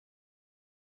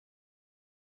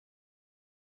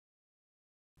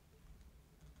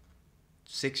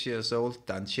6 years old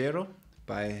Danciero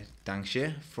by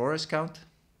Danciero Forest Count.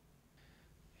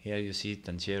 Here you see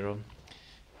Danciero.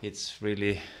 It's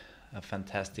really a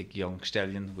fantastic young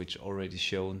stallion which already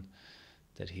shown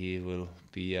that he will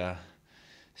be a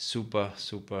super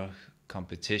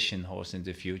competition horse in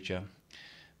the future.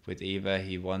 With Eva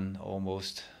he won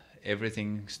almost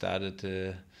everything,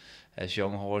 started as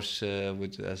young horse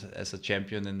as a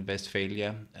champion in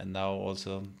Westphalia, and now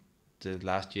also the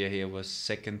last year he was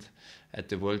second at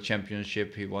the World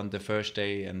Championship. He won the first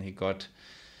day and he got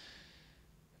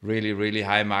really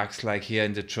high marks, like here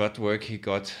in the trot work he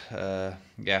got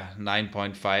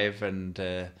 9.5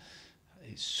 and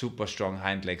super strong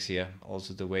hind legs here.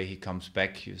 Also the way he comes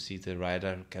back, you see the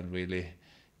rider can really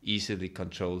easily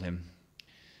control him.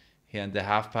 Here in the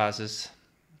half passes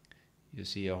you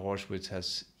see a horse which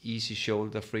has easy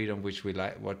shoulder freedom, which we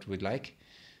like, what we like,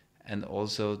 and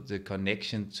also the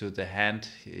connection to the hand.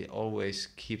 He always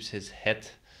keeps his head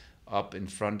up in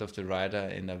front of the rider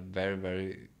in a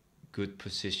very good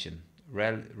position.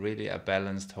 Really a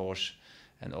balanced horse,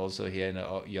 and also here in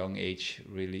a young age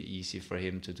really easy for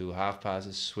him to do half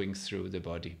passes, swings through the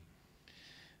body.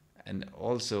 And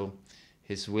also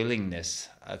his willingness,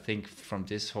 I think from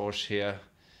this horse here,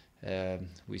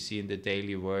 we see in the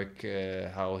daily work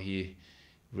how he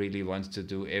really wants to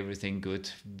do everything good.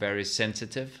 Very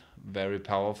sensitive, very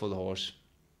powerful horse.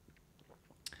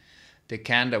 The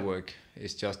canter work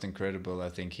is just incredible. I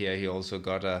think here he also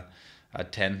got a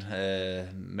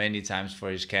 10 many times for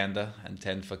his canter and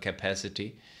 10 for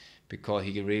capacity, because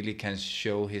he really can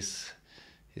show his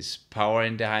power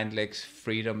in the hind legs,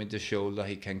 freedom in the shoulder.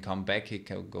 He can come back, he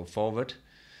can go forward.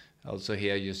 Also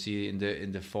here you see in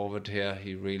the forward here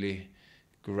he really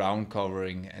ground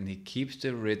covering, and he keeps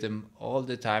the rhythm all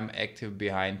the time, active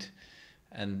behind,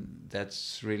 and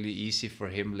that's really easy for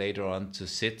him later on to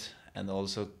sit and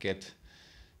also get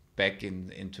back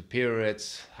into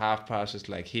pirouettes, half passes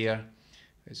like here.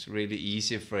 It's really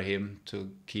easy for him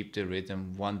to keep the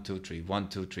rhythm 1 2 3 1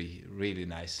 2 3, really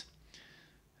nice.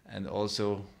 And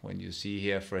also when you see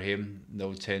here for him,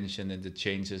 no tension in the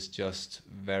changes, just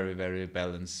very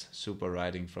balanced, super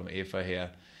riding from Eva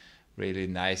here, really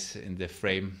nice in the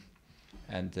frame,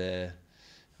 and a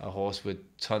horse with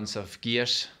tons of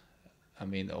gears. I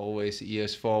mean, always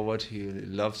ears forward. He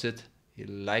loves it, he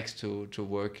likes to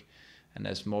work, and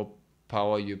as more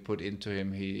power you put into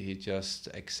him, he just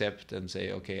accept and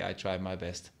say, okay, I try my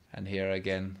best. And here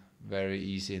again, very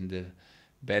easy in the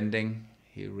bending.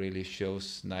 He really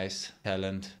shows nice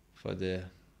talent for the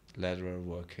lateral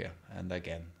work here, and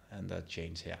again, and that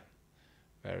change here.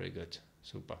 Very good,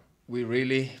 super. We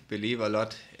really believe a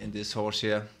lot in this horse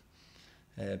here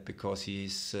because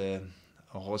he's a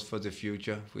horse for the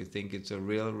future. We think it's a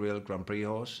real Grand Prix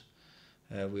horse.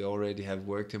 We already have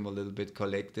worked him a little bit,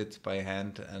 collected by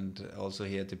hand, and also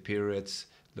here the pirouettes.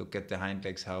 Look at the hind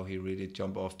legs, how he really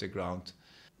jump off the ground.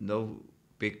 No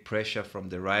big pressure from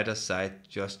the rider's side,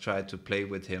 just try to play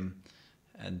with him.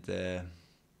 And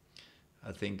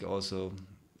I think also,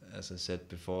 as I said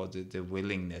before, the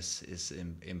willingness is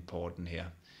important here.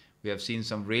 We have seen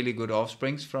some really good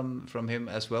offsprings from him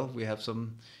as well. We have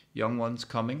some young ones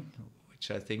coming,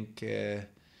 which I think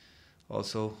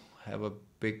also have a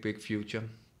big future.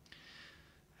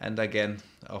 And again,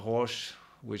 a horse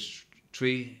with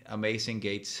 3 amazing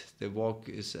gaits. The walk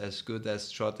is as good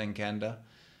as trot and canter.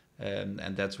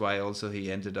 And that's why also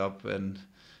he ended up and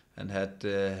had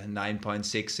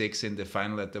 9.66 in the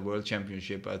final at the World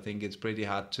Championship. I think it's pretty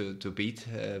hard to beat,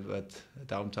 but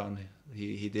downtown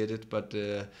he did it. But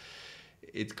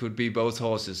it could be both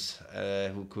horses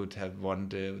who could have won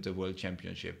the World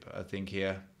Championship. I think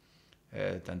here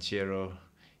Danciero,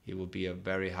 he will be a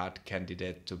very hard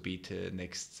candidate to beat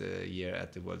next year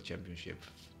at the World Championship.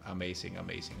 Amazing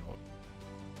horse.